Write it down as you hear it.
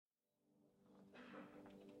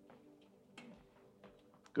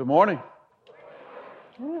Good morning.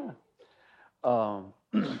 Yeah.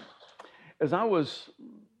 As I was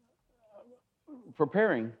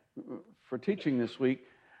preparing for teaching this week,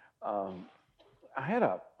 I had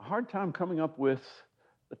a hard time coming up with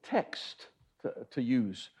a text to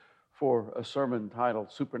use for a sermon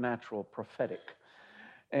titled Supernatural Prophetic.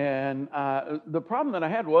 And the problem that I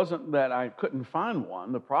had wasn't that I couldn't find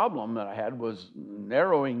one. The problem that I had was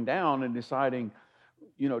narrowing down and deciding,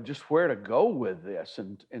 just where to go with this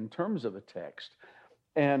in terms of a text.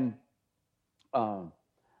 And when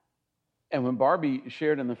Barbie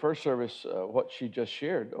shared in the first service what she just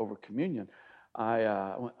shared over communion,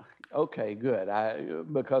 I went, okay, good.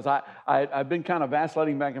 Because I've been kind of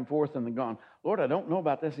vacillating back and forth and gone, Lord, I don't know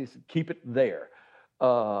about this. He said, keep it there.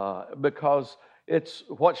 Because it's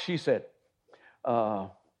what she said.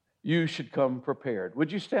 You should come prepared.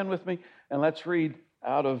 Would you stand with me? And let's read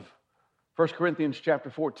out of 1 Corinthians chapter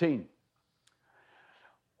 14.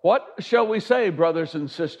 What shall we say, brothers and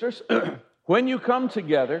sisters? When you come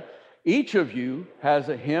together, each of you has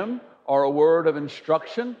a hymn or a word of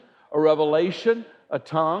instruction, a revelation, a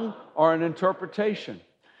tongue, or an interpretation.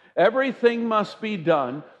 Everything must be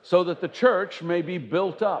done so that the church may be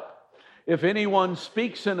built up. If anyone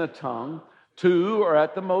speaks in a tongue, 2 or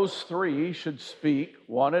at the most 3 should speak,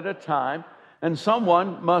 one at a time, and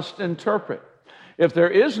someone must interpret. If there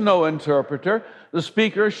is no interpreter, the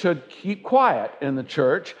speaker should keep quiet in the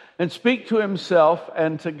church and speak to himself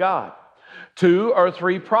and to God. 2 or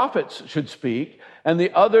 3 prophets should speak, and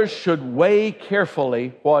the others should weigh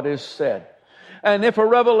carefully what is said. And if a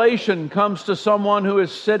revelation comes to someone who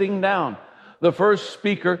is sitting down, the first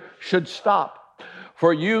speaker should stop.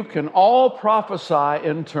 For you can all prophesy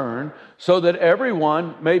in turn, so that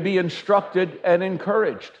everyone may be instructed and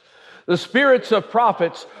encouraged. The spirits of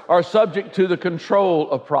prophets are subject to the control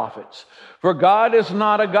of prophets. For God is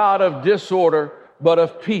not a God of disorder, but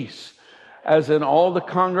of peace, as in all the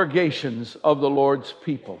congregations of the Lord's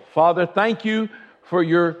people. Father, thank you for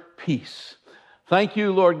your peace. Thank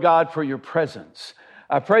you, Lord God, for your presence.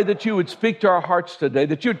 I pray that you would speak to our hearts today,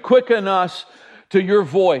 that you'd quicken us to your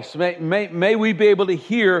voice. May we be able to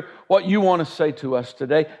hear what you want to say to us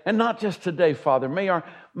today. And not just today, Father. May our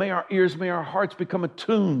ears, may our hearts become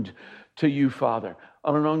attuned to you, Father,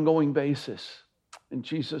 on an ongoing basis. In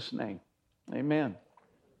Jesus' name, amen.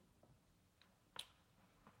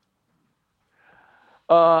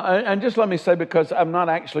 And just let me say, because I'm not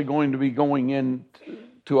actually going to be going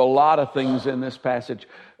into a lot of things in this passage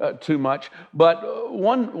too much, but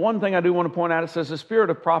one thing I do want to point out, it says the spirit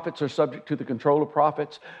of prophets are subject to the control of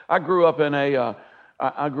prophets. I grew up in a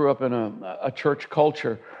church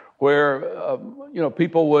culture where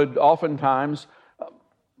people would oftentimes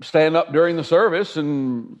stand up during the service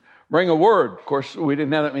and bring a word. Of course, we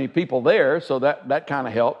didn't have that many people there, so that kind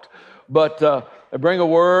of helped. But they'd bring a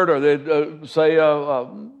word, or they'd say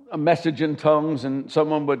a message in tongues, and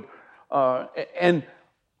someone would, and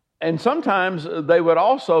sometimes they would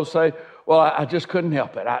also say, "Well, I just couldn't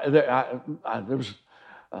help it.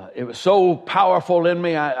 It was so powerful in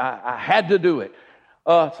me. I had to do it."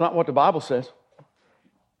 It's not what the Bible says.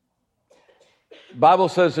 The Bible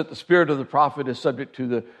says that the spirit of the prophet is subject to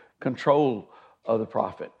the control of the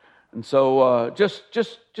prophet, and so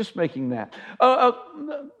just making that.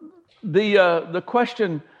 The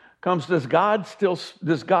question comes: Does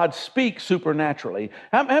God speak supernaturally?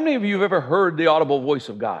 How many of you have ever heard the audible voice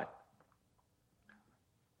of God?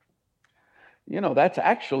 That's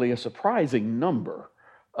actually a surprising number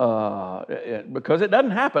because it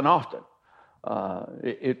doesn't happen often.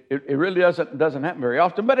 It really doesn't happen very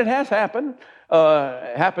often, but it has happened.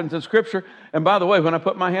 It happens in Scripture. And by the way, when I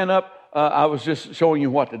put my hand up, I was just showing you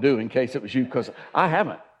what to do in case it was you, because I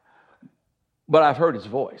haven't, but I've heard his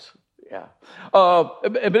voice. Yeah.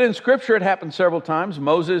 But in Scripture, it happened several times.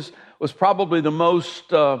 Moses was probably the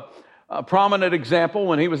most prominent example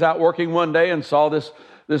when he was out working one day and saw this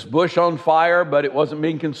bush on fire, but it wasn't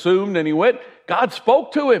being consumed, and he went. God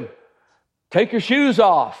spoke to him. Take your shoes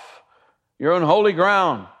off. You're on holy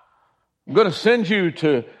ground. I'm going to send you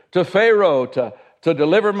to Pharaoh to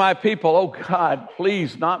deliver my people. Oh, God,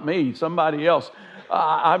 please, not me, somebody else.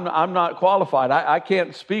 I'm not qualified. I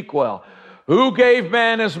can't speak well. Who gave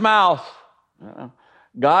man his mouth?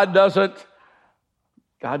 God doesn't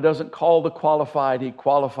call the qualified. He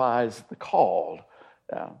qualifies the called.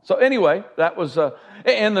 Yeah. So anyway, that was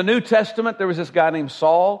in the New Testament. There was this guy named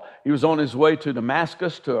Saul. He was on his way to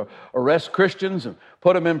Damascus to arrest Christians and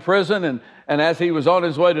put them in prison. And as he was on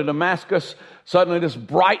his way to Damascus, suddenly this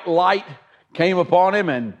bright light came upon him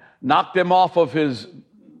and knocked him off of his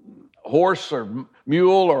horse or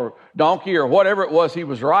mule or donkey or whatever it was he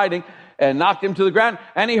was riding, and knocked him to the ground.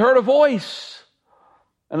 And he heard a voice.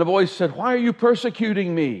 And the voice said, "Why are you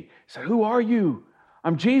persecuting me?" He said, "Who are you?"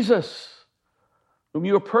 "I'm Jesus, whom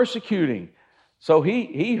you are persecuting." So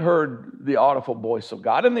he heard the audible voice of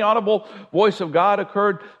God. And the audible voice of God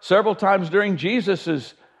occurred several times during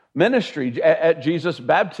Jesus' ministry, at Jesus'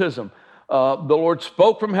 baptism. The Lord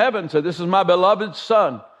spoke from heaven, said, "This is my beloved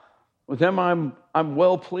Son. With him I'm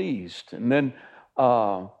well pleased." And then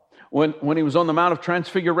when he was on the Mount of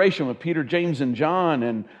Transfiguration with Peter, James, and John,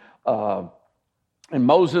 and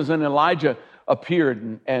Moses and Elijah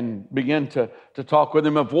appeared and began to talk with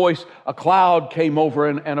him, a cloud came over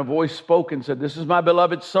and a voice spoke and said, "This is my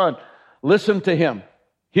beloved Son. Listen to him.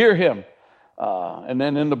 Hear him." And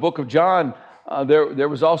then in the book of John, there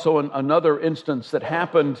was also another instance that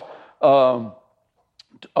happened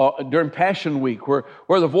during Passion Week where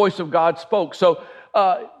the voice of God spoke. So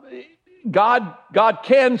God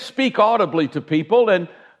can speak audibly to people, and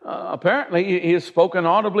apparently he has spoken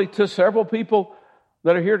audibly to several people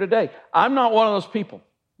that are here today. I'm not one of those people,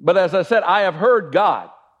 but as I said, I have heard God,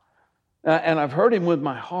 and I've heard him with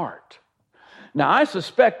my heart. Now, I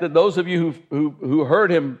suspect that those of you who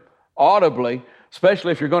heard him audibly,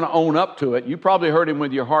 especially if you're going to own up to it, you probably heard him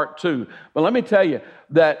with your heart too. But let me tell you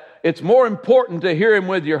that it's more important to hear him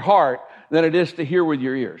with your heart than it is to hear with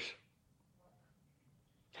your ears.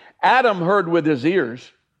 Adam heard with his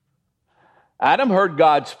ears. Adam heard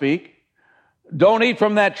God speak. "Don't eat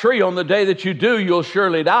from that tree. On the day that you do, you'll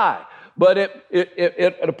surely die." But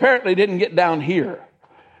it apparently didn't get down here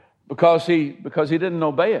because he didn't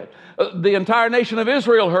obey it. The entire nation of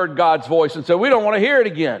Israel heard God's voice and said, "We don't want to hear it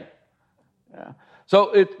again." Yeah.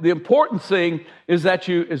 So the important thing is that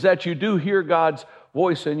you do hear God's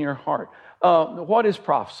voice in your heart. What is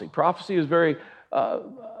prophecy? Prophecy is very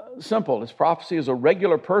simple. Prophecy is a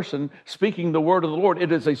regular person speaking the word of the Lord.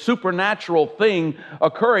 It is a supernatural thing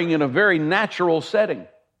occurring in a very natural setting.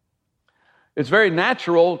 It's very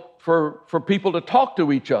natural for people to talk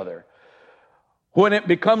to each other. When it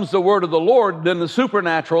becomes the word of the Lord, then the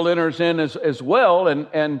supernatural enters in as well,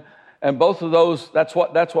 and both of those, that's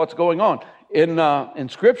what's going on in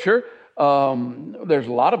Scripture. There's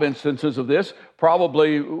a lot of instances of this.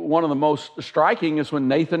 Probably one of the most striking is when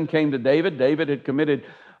Nathan came to David. David had committed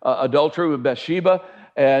adultery with Bathsheba,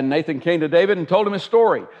 and Nathan came to David and told him his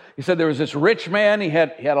story. He said there was this rich man. He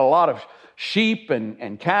had a lot of sheep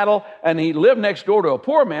and cattle, and he lived next door to a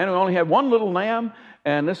poor man who only had one little lamb,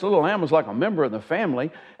 and this little lamb was like a member of the family.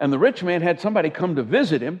 And the rich man had somebody come to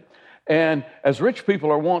visit him, and as rich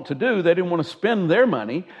people are wont to do, they didn't want to spend their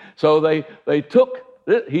money, so he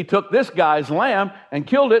took this guy's lamb and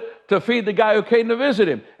killed it to feed the guy who came to visit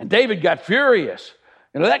him. And David got furious.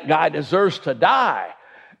 That guy deserves to die.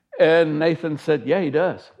 And Nathan said, "Yeah, he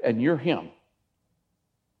does. And you're him."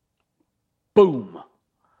 Boom.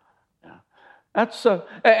 That's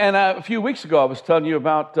and a few weeks ago I was telling you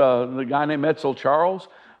about the guy named Edsel Charles.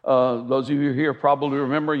 Those of you here probably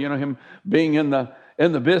remember, him being in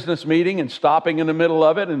the business meeting and stopping in the middle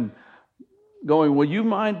of it and going, "Will you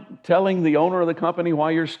mind telling the owner of the company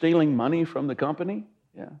why you're stealing money from the company?"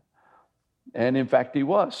 Yeah. And in fact, he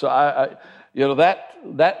was. So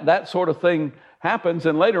that sort of thing happens.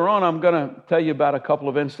 And later on, I'm going to tell you about a couple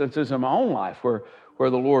of instances in my own life where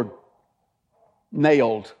the Lord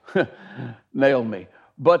nailed me.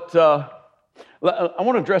 But I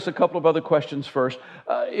want to address a couple of other questions first.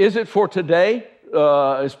 Is it for today?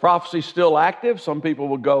 Is prophecy still active? Some people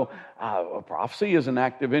will go, prophecy isn't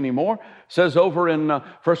active anymore. It says over in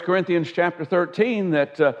 1 Corinthians chapter 13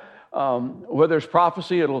 that where there's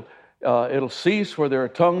prophecy, it'll cease. Where there are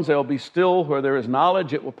tongues, they'll be still. Where there is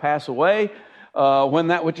knowledge, it will pass away. When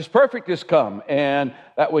that which is perfect is come. And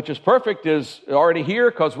that which is perfect is already here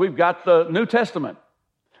because we've got the New Testament.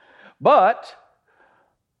 But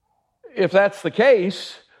if that's the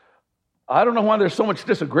case, I don't know why there's so much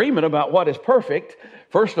disagreement about what is perfect,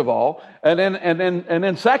 first of all. And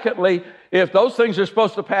then secondly, if those things are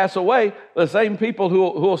supposed to pass away, the same people who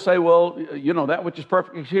will say, "Well, that which is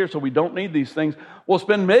perfect is here, so we don't need these things," will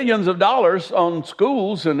spend millions of dollars on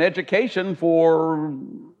schools and education for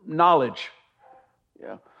knowledge.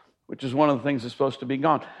 Yeah, which is one of the things that's supposed to be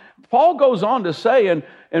gone. Paul goes on to say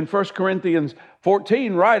in 1 Corinthians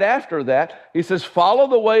 14, right after that, he says, "Follow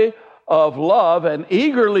the way of love and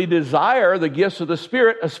eagerly desire the gifts of the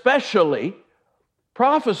Spirit, especially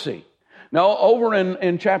prophecy." Now, over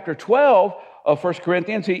in chapter 12 of 1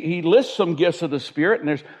 Corinthians, he lists some gifts of the Spirit, and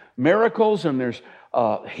there's miracles, and there's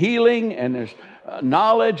healing, and there's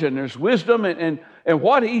knowledge, and there's wisdom, and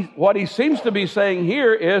what he seems to be saying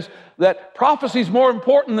here is that prophecy is more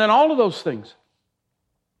important than all of those things.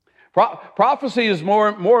 Prophecy is more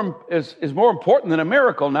important than a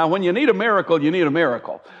miracle. Now, when you need a miracle, you need a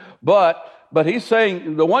miracle. But but he's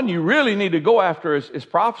saying the one you really need to go after is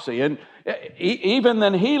prophecy. And even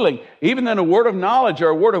then healing, even then a word of knowledge or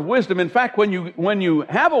a word of wisdom. In fact, when you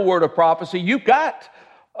have a word of prophecy, you've got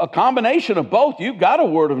a combination of both. You've got a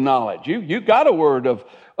word of knowledge. You've got a word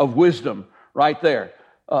of wisdom right there.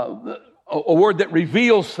 A word that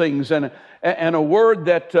reveals things and a word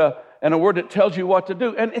that tells you what to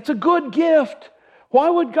do. And it's a good gift. Why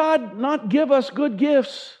would God not give us good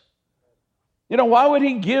gifts? Why would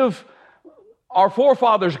he give our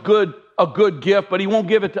forefathers a good gift, but he won't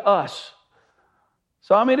give it to us?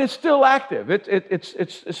 So, it's still active.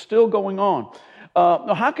 It's still going on.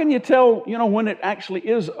 How can you tell, when it actually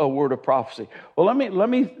is a word of prophecy? Well, let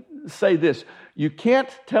me say this. You can't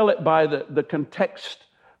tell it by the context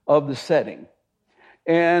of the setting.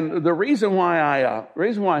 And the reason why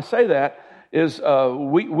I say that is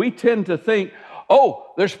we tend to think,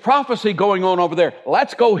 oh, there's prophecy going on over there.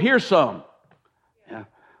 Let's go hear some. Yeah.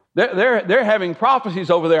 They're having prophecies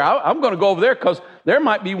over there. I'm going to go over there because there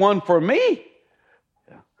might be one for me.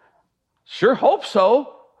 Yeah. Sure hope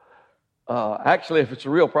so. Actually, if it's a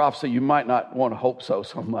real prophecy, you might not want to hope so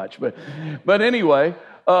much. But anyway,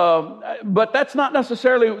 but that's not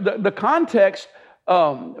necessarily the context.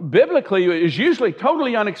 Biblically is usually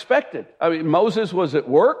totally unexpected. Moses was at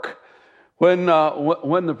work when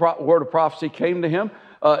the word of prophecy came to him.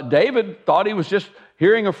 David thought he was just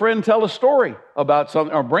hearing a friend tell a story about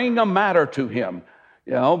something or bringing a matter to him,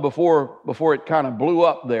 before it kind of blew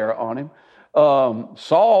up there on him.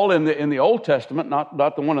 Saul in the Old Testament,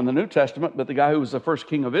 not the one in the New Testament, but the guy who was the first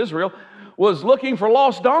king of Israel, was looking for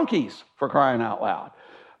lost donkeys, for crying out loud.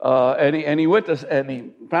 And he went and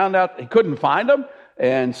he found out he couldn't find them.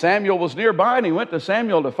 And Samuel was nearby, and he went to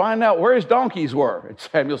Samuel to find out where his donkeys were. And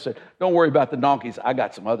Samuel said, "Don't worry about the donkeys. I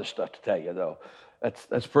got some other stuff to tell you, though.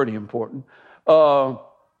 That's pretty important."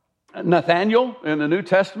 Nathaniel in the New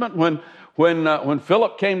Testament, when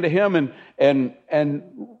Philip came to him and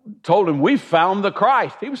told him, "We found the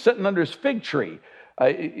Christ," he was sitting under his fig tree,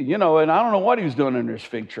 and I don't know what he was doing under his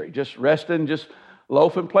fig tree, just resting, just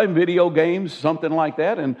loafing, playing video games, something like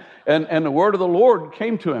that. And the word of the Lord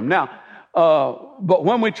came to him. Now, but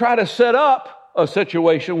when we try to set up a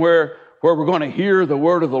situation where we're going to hear the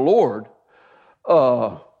word of the Lord,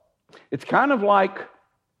 it's kind of like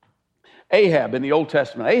Ahab in the Old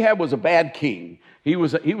Testament. Ahab was a bad king. He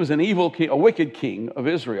was an evil king, a wicked king of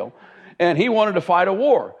Israel, and he wanted to fight a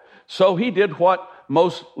war. So he did what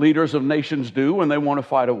most leaders of nations do when they want to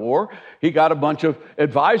fight a war. He got a bunch of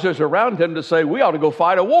advisors around him to say, "We ought to go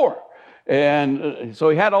fight a war." And so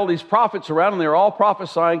he had all these prophets around, and they were all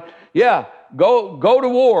prophesying, "Yeah, go to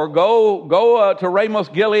war, go to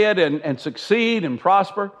Ramoth Gilead and succeed and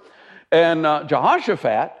prosper." And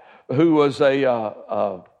Jehoshaphat, who was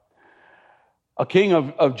a king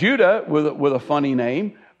of Judah with a funny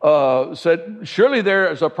name, said, "Surely there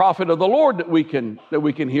is a prophet of the Lord that we can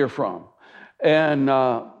hear from." And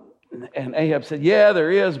Ahab said, "Yeah,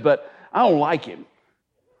 there is, but I don't like him.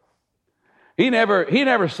 He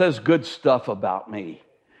never says good stuff about me.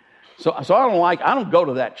 So I don't go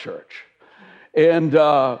to that church." And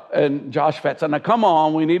Jehoshaphat said, "Now come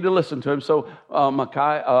on, we need to listen to him." So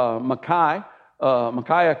Micaiah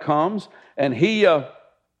comes, and he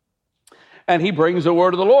brings the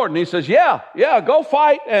word of the Lord, and he says, "Yeah, go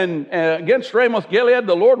fight and against Ramoth Gilead.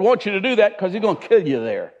 The Lord wants you to do that because he's going to kill you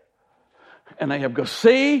there." And Ahab goes,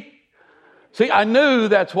 See, I knew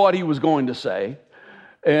that's what he was going to say.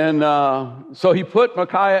 And so he put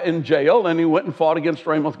Micaiah in jail, and he went and fought against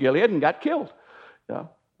Ramoth Gilead and got killed. Yeah,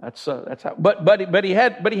 that's how. But he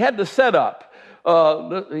had the setup.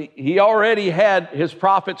 He already had his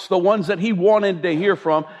prophets, the ones that he wanted to hear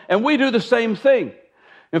from, and we do the same thing.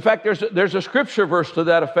 In fact, there's a scripture verse to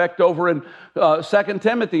that effect over in 2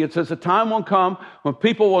 Timothy. It says, "The time will come when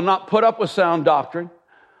people will not put up with sound doctrine,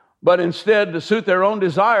 but instead, to suit their own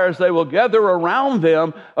desires, they will gather around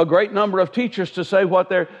them a great number of teachers to say what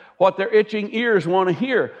their itching ears want to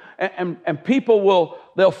hear." And people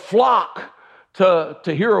they'll flock to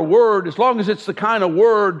hear a word as long as it's the kind of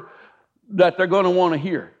word that they're going to want to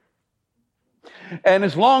hear. And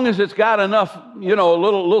as long as it's got enough, a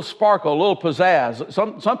little sparkle, a little pizzazz,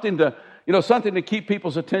 something to keep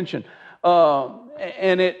people's attention.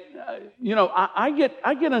 And it,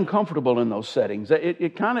 I get uncomfortable in those settings.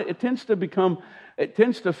 It tends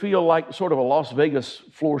to feel like sort of a Las Vegas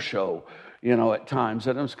floor show, at times.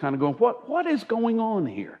 And I was kind of going, what is going on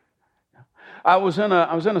here? I was in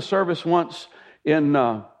a service once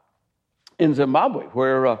in Zimbabwe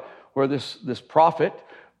where this prophet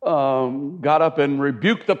got up and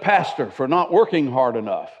rebuked the pastor for not working hard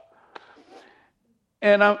enough.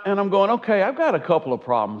 And I'm going, okay, I've got a couple of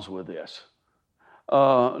problems with this.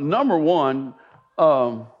 Number one,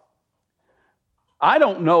 I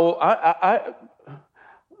don't know.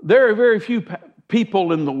 There are very few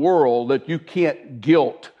people in the world that you can't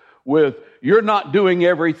guilt with, you're not doing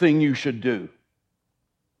everything you should do.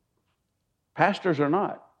 Pastors are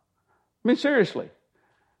not. I mean, seriously.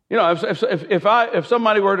 You know, if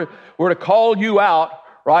somebody were to call you out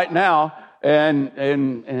right now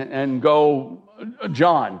and go,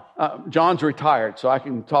 John's retired, so I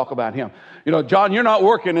can talk about him. You know, John, you're not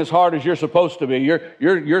working as hard as you're supposed to be.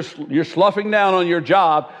 You're sloughing down on your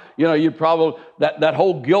job. You know, you probably that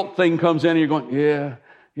whole guilt thing comes in, and you're going,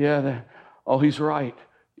 oh, he's right.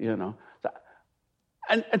 You know,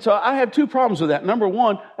 and so I have two problems with that. Number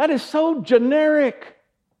one, that is so generic.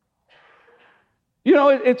 You know,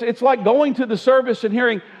 it's like going to the service and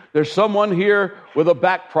hearing there's someone here with a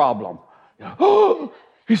back problem. Oh,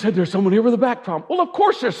 he said there's someone here with a back problem. Well, of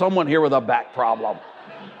course there's someone here with a back problem.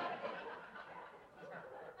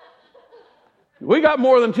 We got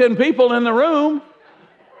more than 10 people in the room.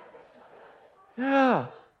 Yeah.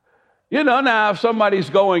 You know, now if somebody's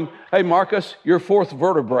going, hey, Marcus, your fourth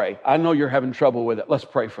vertebrae, I know you're having trouble with it. Let's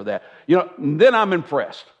pray for that. You know, then I'm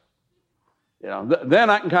impressed. You know, then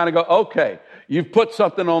I can kind of go, okay, you've put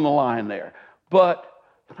something on the line there. But,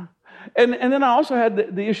 and then I also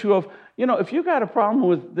had the issue of, you know, if you got a problem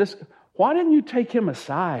with this, why didn't you take him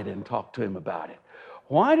aside and talk to him about it?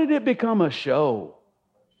 Why did it become a show?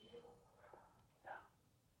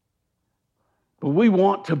 But we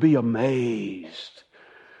want to be amazed.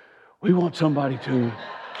 We want somebody to...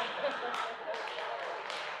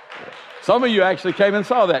 Some of you actually came and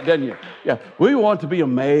saw that, didn't you? Yeah, we want to be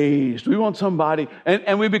amazed. We want somebody,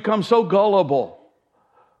 and we become so gullible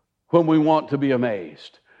when we want to be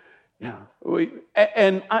amazed. Yeah,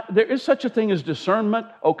 there is such a thing as discernment,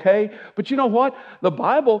 okay? But you know what? The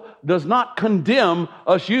Bible does not condemn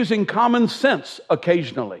us using common sense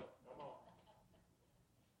occasionally.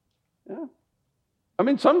 Yeah. I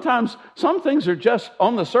mean, sometimes some things are just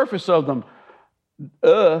on the surface of them.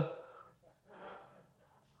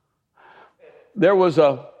 There's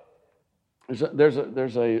a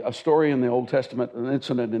story in the Old Testament, an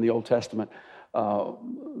incident in the Old Testament.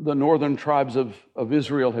 The northern tribes of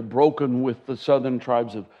Israel had broken with the southern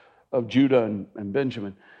tribes of Judah and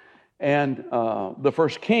Benjamin. And the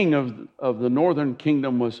first king of the northern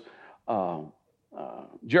kingdom was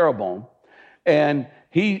Jeroboam. And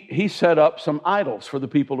he set up some idols for the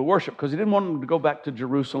people to worship because he didn't want them to go back to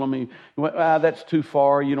Jerusalem. He went, that's too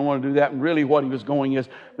far. You don't want to do that. And really what he was going is,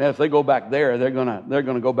 man, if they go back there, they're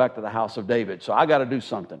gonna go back to the house of David. So I got to do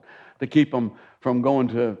something to keep them from going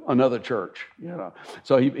to another church. You know.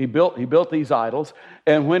 So he built these idols.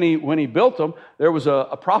 And when he built them, there was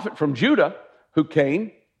a prophet from Judah who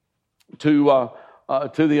came to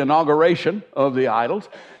the inauguration of the idols,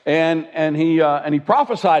 and he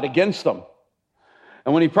prophesied against them.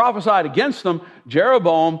 And when he prophesied against them,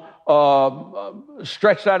 Jeroboam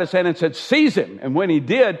stretched out his hand and said, seize him. And when he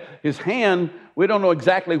did, his hand, we don't know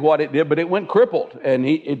exactly what it did, but it went crippled. And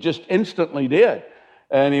it just instantly did.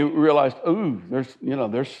 And he realized, ooh,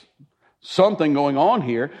 there's something going on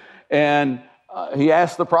here. And he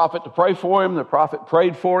asked the prophet to pray for him. The prophet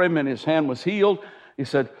prayed for him, and his hand was healed. He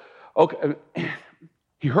said, okay.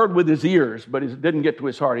 He heard with his ears, but it didn't get to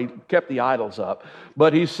his heart. He kept the idols up.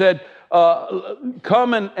 But he said,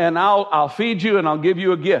 come and I'll feed you and I'll give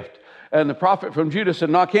you a gift. And the prophet from Judah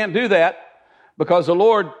said, no, I can't do that because the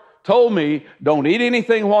Lord told me, don't eat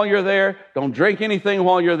anything while you're there, don't drink anything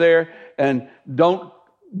while you're there, and don't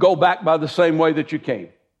go back by the same way that you came.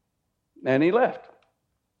 And he left.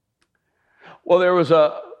 Well, there was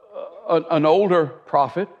an older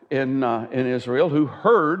prophet in Israel who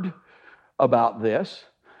heard about this.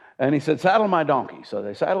 And he said, saddle my donkey. So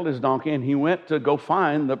they saddled his donkey, and he went to go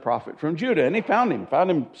find the prophet from Judah. And he found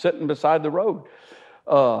him sitting beside the road.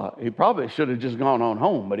 He probably should have just gone on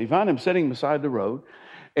home, but he found him sitting beside the road.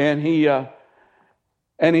 And he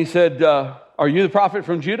said, are you the prophet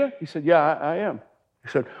from Judah? He said, yeah, I am. He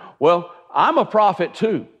said, well, I'm a prophet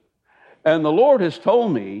too. And the Lord has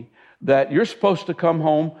told me that you're supposed to come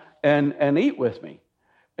home and eat with me.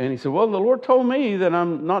 And he said, well, the Lord told me that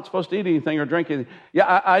I'm not supposed to eat anything or drink anything.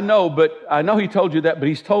 Yeah, I know, but I know he told you that, but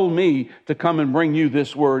he's told me to come and bring you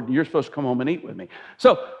this word. You're supposed to come home and eat with me.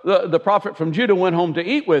 So the prophet from Judah went home to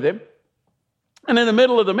eat with him. And in the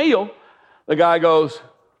middle of the meal, the guy goes,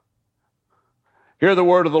 hear the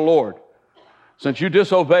word of the Lord. Since you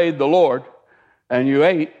disobeyed the Lord and you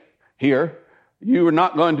ate here, you are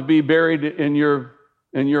not going to be buried in your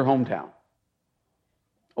hometown.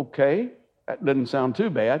 Okay. That doesn't sound too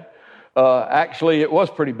bad. Actually, it was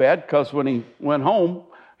pretty bad because when he went home,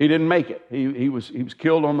 he didn't make it. He was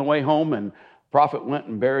killed on the way home, and prophet went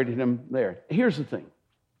and buried him there. Here's the thing.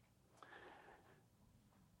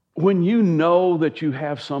 When you know that you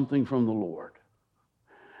have something from the Lord,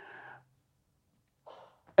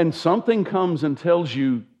 and something comes and tells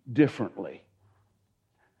you differently,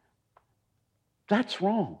 that's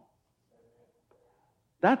wrong.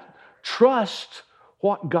 Trust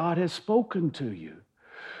what God has spoken to you.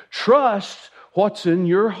 Trust what's in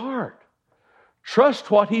your heart. Trust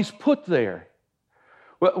what He's put there.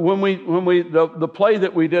 When the play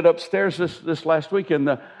that we did upstairs this last weekend,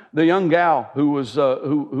 the young gal who was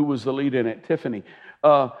the lead in it, Tiffany,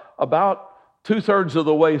 about 2/3 of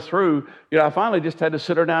the way through, I finally just had to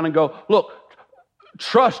sit her down and go, look,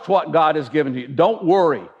 trust what God has given to you. Don't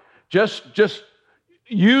worry. Just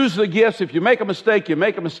use the gifts. If you make a mistake, you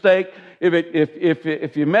make a mistake.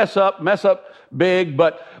 If you mess up big,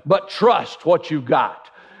 but trust what you've got.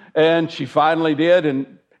 And she finally did,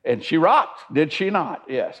 and she rocked, did she not?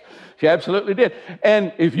 Yes, she absolutely did.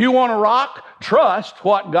 And if you want to rock, trust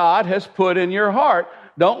what God has put in your heart.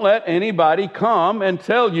 Don't let anybody come and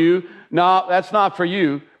tell you, no, that's not for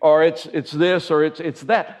you, or it's this, or it's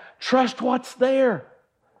that. Trust what's there.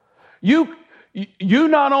 You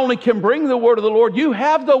not only can bring the word of the Lord, you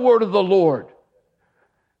have the word of the Lord.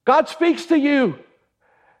 God speaks to you.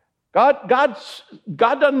 God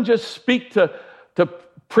doesn't just speak to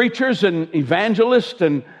preachers and evangelists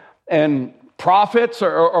and prophets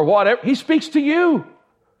or whatever. He speaks to you.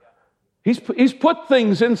 He's put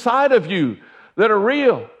things inside of you that are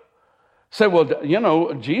real. Say,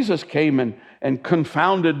 well, Jesus came and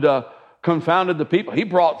confounded the people. He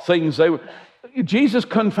brought things Jesus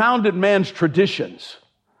confounded man's traditions.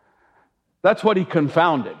 That's what He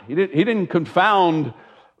confounded. He didn't confound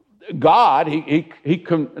God.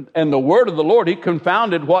 And the word of the Lord, He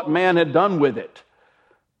confounded what man had done with it.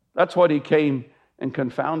 That's what He came and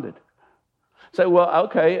confounded. Say, well,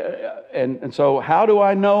 okay, and so how do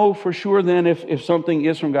I know for sure then if something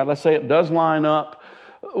is from God? Let's say it does line up.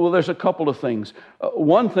 Well, there's a couple of things.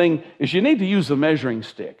 One thing is you need to use the measuring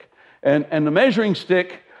stick. And the measuring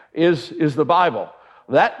stick is the Bible.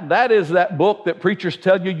 That is that book that preachers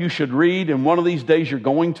tell you should read, and one of these days you're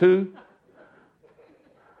going to.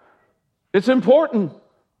 It's important.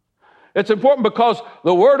 It's important because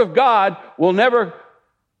the Word of God will never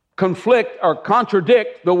conflict or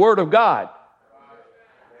contradict the Word of God.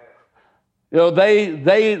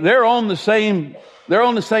 They're on the same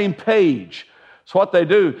page. It's what they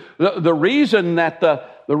do. The reason that the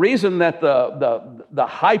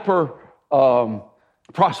hyper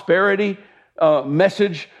prosperity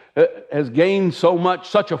message has gained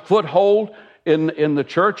such a foothold in the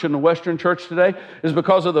church, in the Western church today, is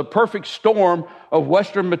because of the perfect storm of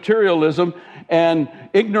Western materialism and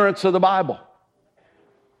ignorance of the Bible.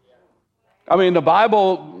 I mean, the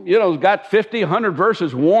Bible, has got 50, 100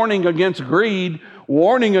 verses warning against greed,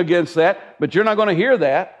 warning against that, but you're not going to hear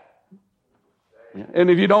that. And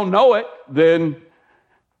if you don't know it, then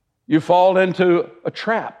you fall into a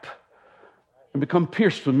trap and become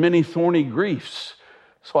pierced with many thorny griefs.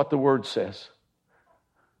 That's what the Word says.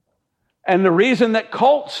 And the reason that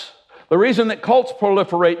cults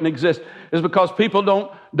proliferate and exist is because people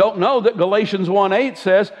don't know that Galatians 1:8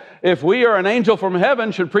 says, if we or an angel from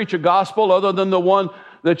heaven should preach a gospel other than the one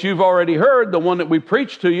that you've already heard, the one that we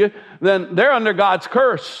preached to you, then they're under God's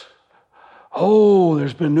curse. Oh,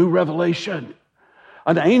 there's been new revelation.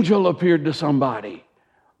 An angel appeared to somebody.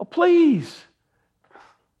 Oh, please.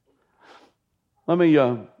 Let me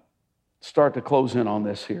start to close in on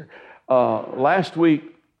this here. Last week,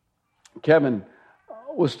 Kevin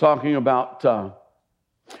was talking about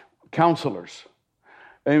counselors.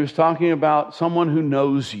 And he was talking about someone who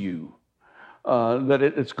knows you. That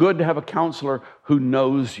it's good to have a counselor who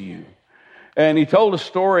knows you. And he told a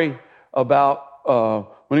story about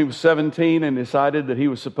when he was 17 and decided that he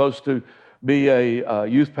was supposed to be a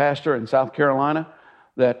youth pastor in South Carolina,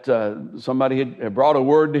 that somebody had brought a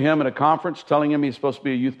word to him at a conference telling him he's supposed to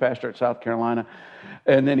be a youth pastor at South Carolina.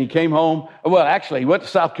 And then he came home. Well, actually, he went to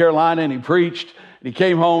South Carolina and he preached. And he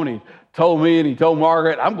came home and he told me and he told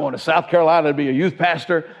Margaret, I'm going to South Carolina to be a youth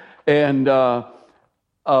pastor. And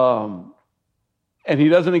he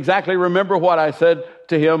doesn't exactly remember what I said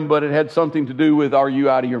to him, but it had something to do with, are you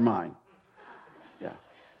out of your mind? Yeah.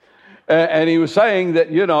 And he was saying that,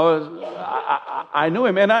 I knew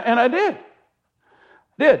him, and I did.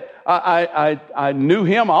 I knew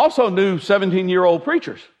him. I also knew 17-year-old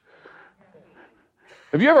preachers.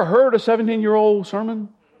 Have you ever heard a 17-year-old sermon?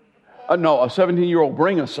 No, a 17-year-old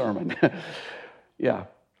bring a sermon. Yeah,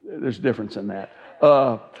 there's a difference in that.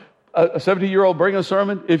 A 17-year-old bring a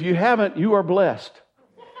sermon. If you haven't, you are blessed.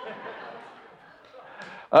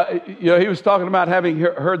 He was talking about having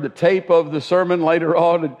heard the tape of the sermon later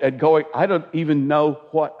on and going, I don't even know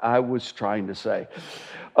what I was trying to say.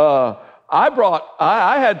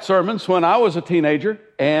 I had sermons when I was a teenager,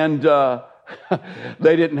 and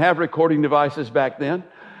they didn't have recording devices back then.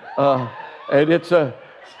 And it's a...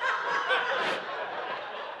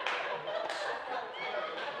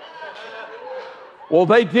 Well,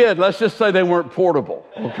 they did. Let's just say they weren't portable,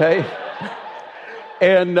 okay?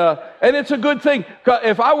 And it's a good thing.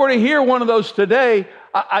 If I were to hear one of those today,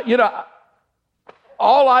 I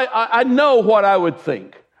know what I would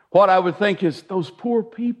think. What I would think is, those poor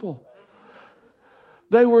people,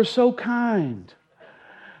 they were so kind.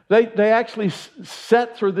 They actually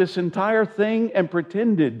sat through this entire thing and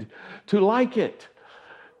pretended to like it,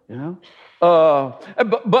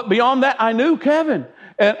 But beyond that, I knew Kevin,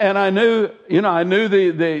 and I knew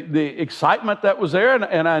the excitement that was there,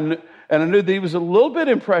 and I knew that he was a little bit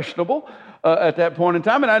impressionable at that point in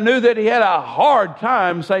time, and I knew that he had a hard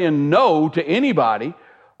time saying no to anybody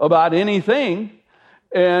about anything,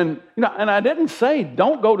 and I didn't say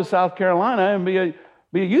don't go to South Carolina and be a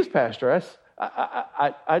youth pastor.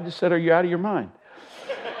 I just said, are you out of your mind?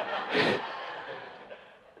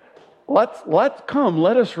 Let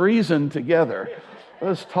us reason together.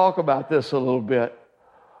 Let's talk about this a little bit.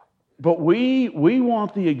 But we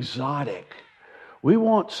want the exotic. We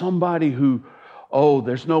want somebody who,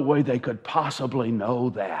 there's no way they could possibly know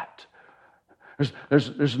that.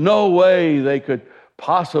 There's no way they could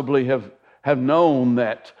possibly have known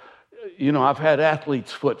that, I've had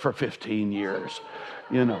athlete's foot for 15 years,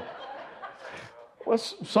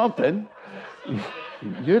 What's something,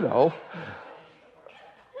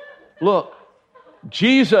 Look,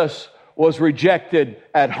 Jesus was rejected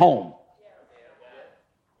at home.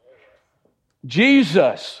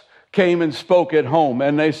 Jesus came and spoke at home,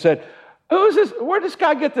 and they said, who is this? Where did this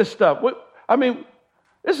guy get this stuff?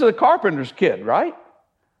 This is a carpenter's kid, right?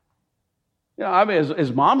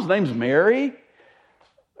 His mom's name's Mary,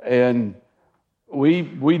 and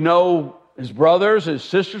we know his brothers, his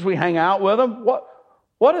sisters, we hang out with them.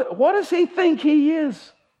 What does he think he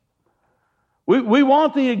is? We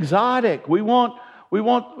want the exotic. We want.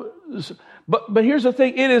 But here's the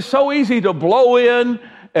thing: it is so easy to blow in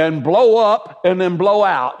and blow up and then blow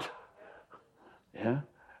out. Yeah,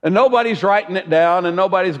 and nobody's writing it down, and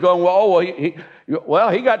nobody's going, he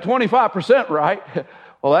got 25% right.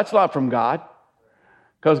 Well, that's not from God,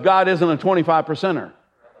 because God isn't a 25%er.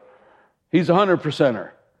 He's a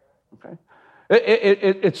 100%er. Okay.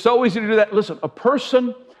 It's so easy to do that. Listen, a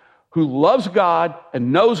person who loves God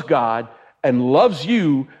and loves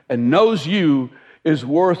you and knows you is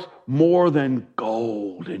worth more than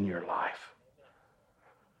gold in your life.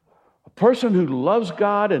 A person who loves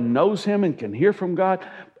God and knows Him and can hear from God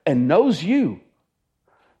and knows you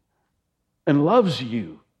and loves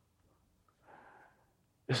you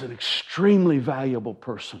is an extremely valuable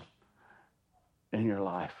person in your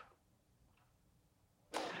life.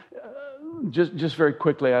 Just very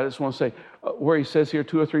quickly, I just want to say, where he says here,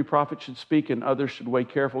 2 or 3 prophets should speak and others should weigh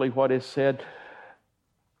carefully what is said.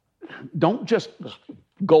 Don't just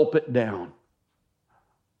gulp it down.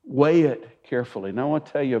 Weigh it carefully. Now I want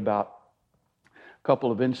to tell you about a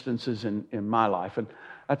couple of instances in my life, and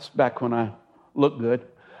that's back when I looked good.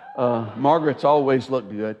 Margaret's always looked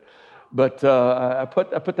good. But I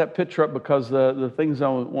put that picture up because the things I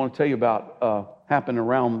want to tell you about happened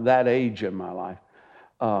around that age in my life.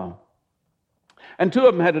 And 2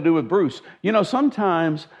 of them had to do with Bruce.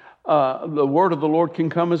 Sometimes the word of the Lord can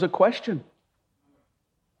come as a question.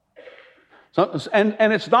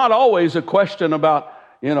 And it's not always a question about,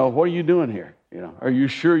 what are you doing here? Are you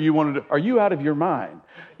sure you wanted to, are you out of your mind?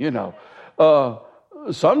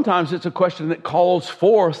 Sometimes it's a question that calls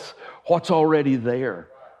forth what's already there.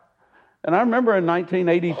 And I remember in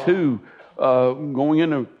 1982 going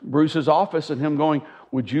into Bruce's office and him going,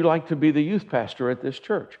 would you like to be the youth pastor at this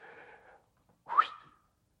church?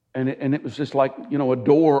 And it was just like, a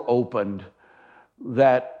door opened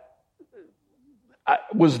that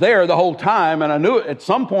was there the whole time. And I knew at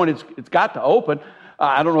some point it's got to open.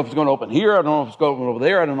 I don't know if it's going to open here. I don't know if it's going to open over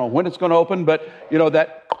there. I don't know when it's going to open. But,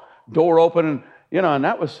 that door opened, and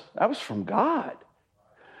that was from God.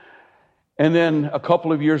 And then a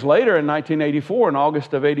couple of years later in 1984, in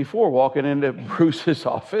August of 84, walking into Bruce's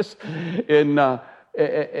office in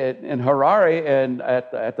Harare and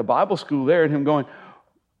at the Bible school there, and him going,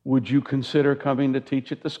 would you consider coming to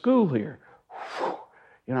teach at the school here?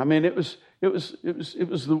 It was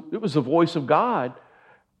the voice of God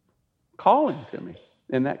calling to me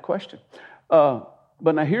in that question. But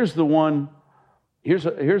now here's the one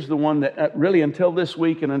that really until this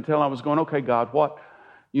week and until I was going, okay, God, what?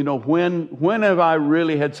 You know, when have I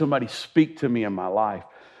really had somebody speak to me in my life?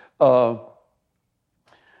 I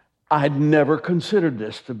had never considered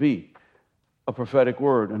this to be a prophetic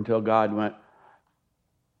word until God went,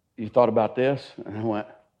 "You thought about this?" And I went,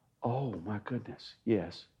 "Oh my goodness,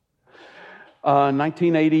 yes."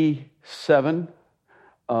 1987,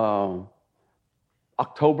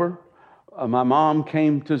 October, my mom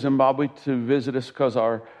came to Zimbabwe to visit us because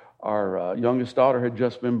our youngest daughter had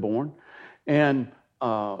just been born. And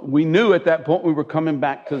we knew at that point we were coming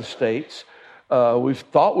back to the States. We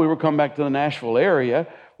thought we were coming back to the Nashville area.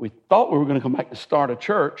 We thought we were going to come back to start a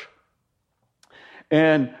church.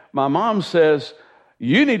 And my mom says,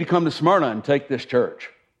 "You need to come to Smyrna and take this church."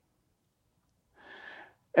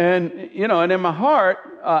 And, you know, and in my heart,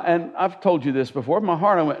 and I've told you this before, in my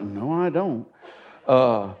heart I went, "No, I don't."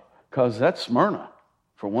 Because that's Smyrna,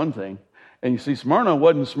 for one thing. And you see, Smyrna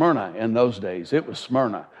wasn't Smyrna in those days. It was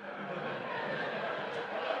Smyrna.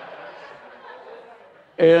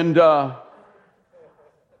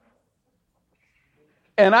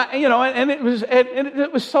 And I, you know, and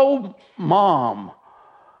it was so mom,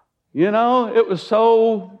 you know, it was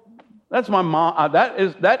so, that's my mom. That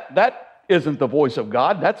isn't the voice of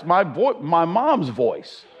God. That's my mom's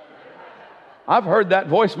voice. I've heard that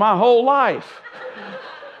voice my whole life.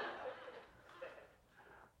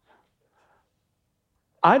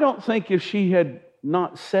 I don't think if she had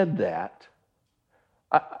not said that,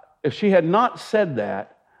 I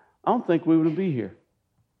don't think we would be here.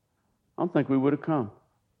 I don't think we would have come.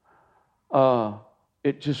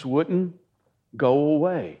 It just wouldn't go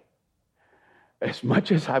away as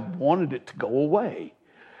much as I wanted it to go away.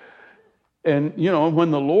 And, you know,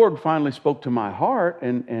 when the Lord finally spoke to my heart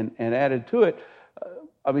and added to it,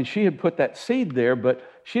 I mean, she had put that seed there, but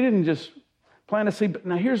she didn't just plant a seed. But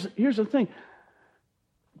now here's the thing.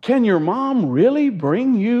 Can your mom really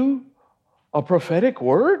bring you a prophetic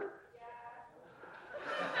word?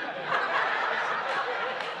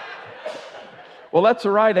 Well, that's the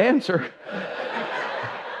right answer.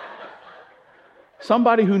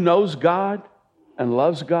 Somebody who knows God and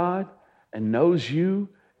loves God and knows you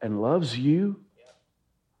and loves you.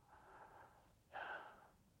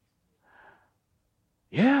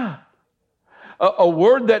 Yeah. A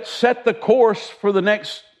word that set the course for the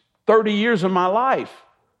next 30 years of my life.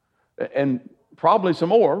 And probably some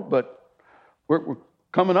more, but we're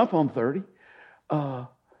coming up on 30.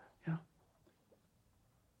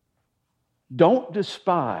 Don't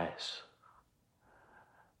despise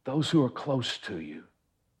those who are close to you.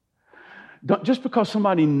 Just because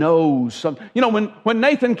somebody knows something. You know, when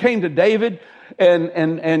Nathan came to David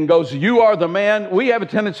and goes, "You are the man," we have a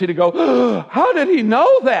tendency to go, "Oh, how did he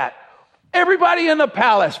know that?" Everybody in the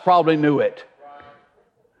palace probably knew it.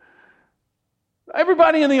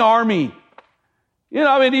 Everybody in the army. You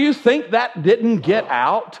know, I mean, do you think that didn't get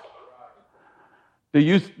out? Do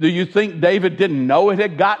you think David didn't know it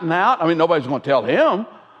had gotten out? I mean, nobody's going to tell him,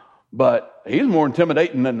 but he's more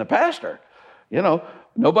intimidating than the pastor. You know,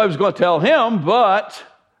 nobody was going to tell him, but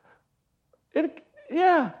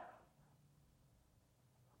yeah.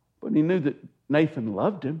 But he knew that Nathan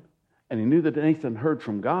loved him, and he knew that Nathan heard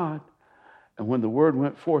from God. And when the word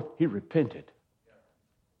went forth, he repented.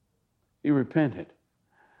 He repented.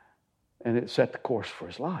 And it set the course for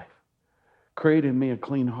his life. Create in me a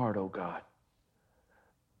clean heart, O God.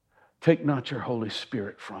 Take not your Holy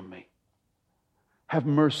Spirit from me. Have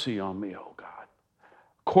mercy on me, O God,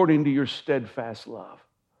 according to your steadfast love,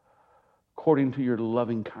 according to your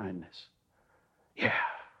loving kindness. Yeah.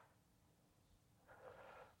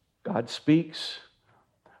 God speaks.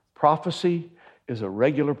 Prophecy is a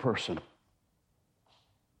regular person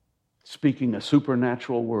speaking a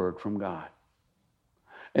supernatural word from God.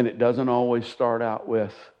 And it doesn't always start out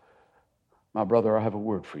with, "My brother, I have a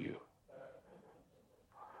word for you."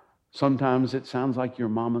 Sometimes it sounds like your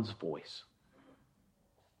mama's voice.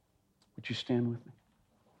 Would you stand with me?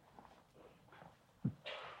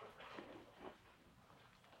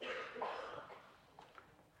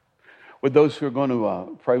 Would those who are going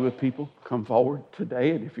to pray with people come forward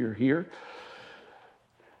today? And if you're here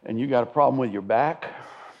and you got a problem with your back,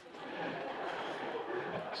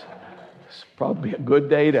 it's probably a good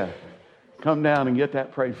day to come down and get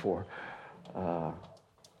that prayed for.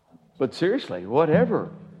 But seriously, whatever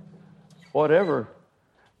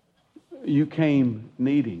you came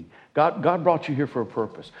needing, God brought you here for a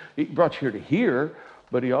purpose. He brought you here to hear,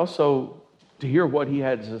 but He also to hear what He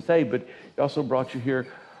had to say. But He also brought you here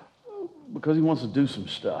because He wants to do some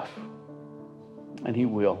stuff, and He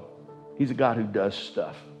will. He's a God who does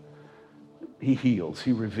stuff. He heals.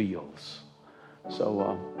 He reveals.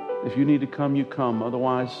 So if you need to come, you come.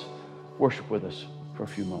 Otherwise, worship with us for a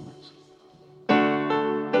few moments.